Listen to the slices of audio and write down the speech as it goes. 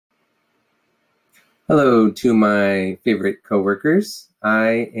Hello to my favorite coworkers.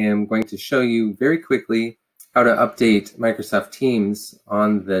 I am going to show you very quickly how to update Microsoft Teams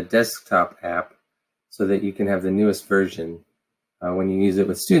on the desktop app so that you can have the newest version when you use it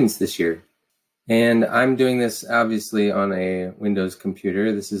with students this year. And I'm doing this obviously on a Windows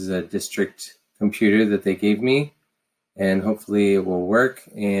computer. This is a district computer that they gave me, and hopefully it will work.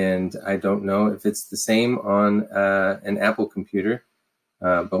 And I don't know if it's the same on an Apple computer.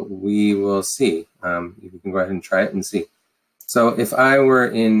 But we will see. You can go ahead and try it and see. So if I were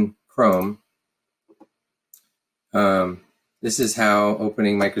in Chrome, this is how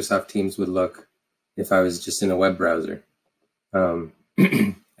opening Microsoft Teams would look if I was just in a web browser. I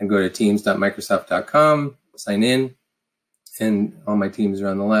go to teams.microsoft.com, sign in, and all my teams are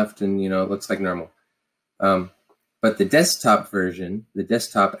on the left, and it looks like normal. But the desktop version, the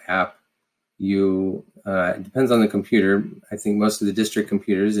desktop app, it depends on the computer. I think most of the district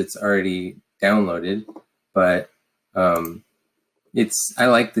computers, it's already downloaded, but I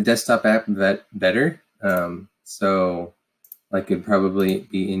like the desktop app better. So like it'd probably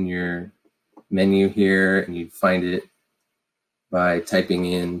be in your menu here, and you'd find it by typing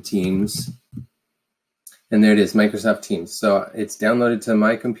in Teams. And there it is, Microsoft Teams. So it's downloaded to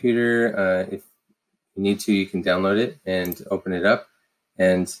my computer. If you need to, you can download it and open it up.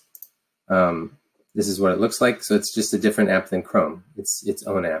 And this is what it looks like. So it's just a different app than Chrome. It's its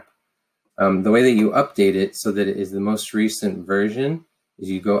own app. The way that you update it so that it is the most recent version is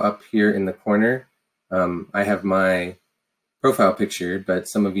you go up here in the corner. I have my profile picture, but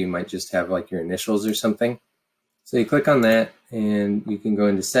some of you might just have like your initials or something. So you click on that, and you can go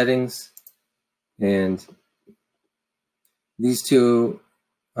into settings, and these two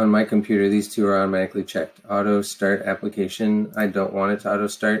on my computer, these two are automatically checked. Auto start application, I don't want it to auto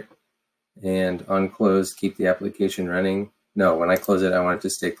start. And on close, keep the application running. No, when I close it, I want it to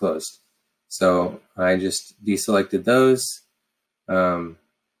stay closed. So I just deselected those. And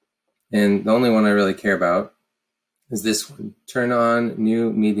the only one I really care about is this one. Turn on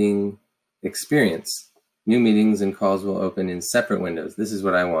new meeting experience. New meetings and calls will open in separate windows. This is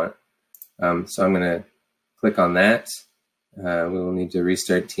what I want. So I'm going to click on that. We will need to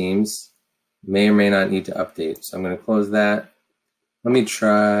restart Teams. May or may not need to update. So I'm going to close that. Let me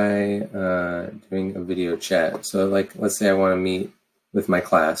try doing a video chat. So let's say I want to meet with my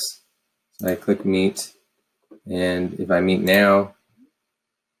class. So I click meet, and if I meet now,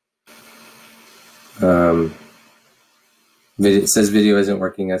 it says video isn't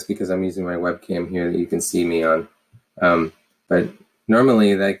working. That's because I'm using my webcam here that you can see me on. But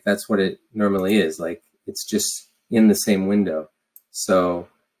normally, that's what it normally is. It's just in the same window. So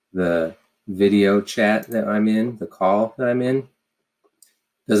the video chat that I'm in, the call that I'm in,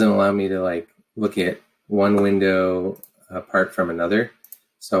 doesn't allow me to look at one window apart from another.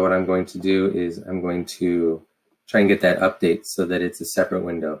 So what I'm going to do is I'm going to try and get that update so that it's a separate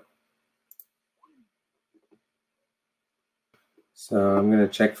window. So I'm going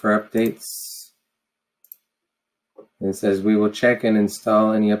to check for updates. And it says we will check and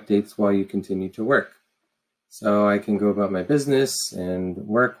install any updates while you continue to work. So I can go about my business and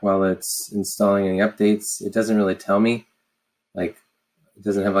work while it's installing any updates. It doesn't really tell me, it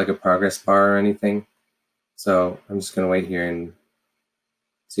doesn't have a progress bar or anything. So I'm just going to wait here and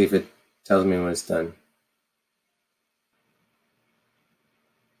see if it tells me when it's done.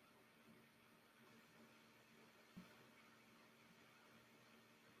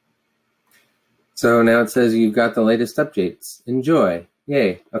 So now it says you've got the latest updates. Enjoy.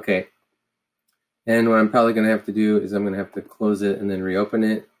 Yay. Okay. And what I'm probably going to have to do is I'm going to have to close it and then reopen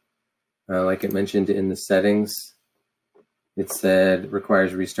it. Like it mentioned in the settings, it said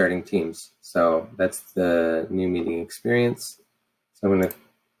requires restarting Teams. So that's the new meeting experience. So I'm going to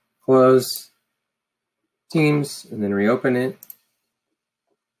close Teams and then reopen it.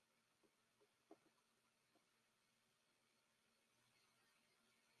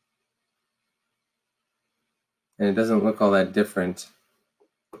 And it doesn't look all that different,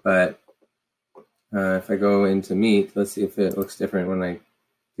 but if I go into Meet, let's see if it looks different when I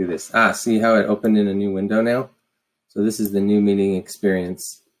do this. See how it opened in a new window now? So this is the new meeting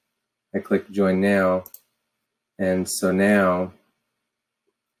experience. I click Join Now, and so now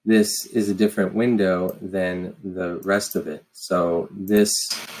this is a different window than the rest of it. So this,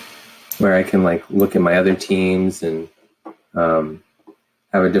 where I can look at my other teams and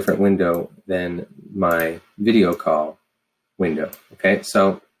have a different window than my video call window. Okay,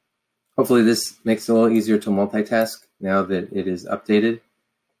 so hopefully this makes it a little easier to multitask now that it is updated.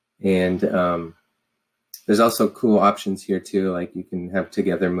 And there's also cool options here too, you can have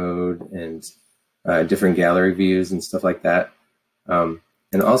together mode and different gallery views and stuff like that.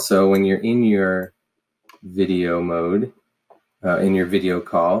 And also when you're in your video mode in your video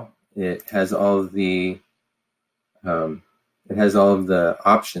call. It has all of the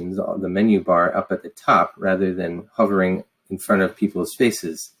options, the menu bar up at the top, rather than hovering in front of people's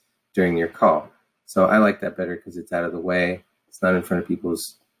faces during your call. So I like that better because it's out of the way. It's not in front of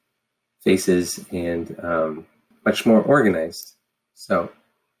people's faces, and much more organized. So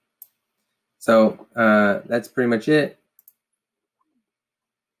that's pretty much it.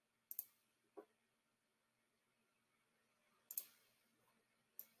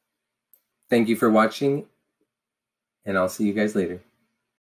 Thank you for watching, and I'll see you guys later.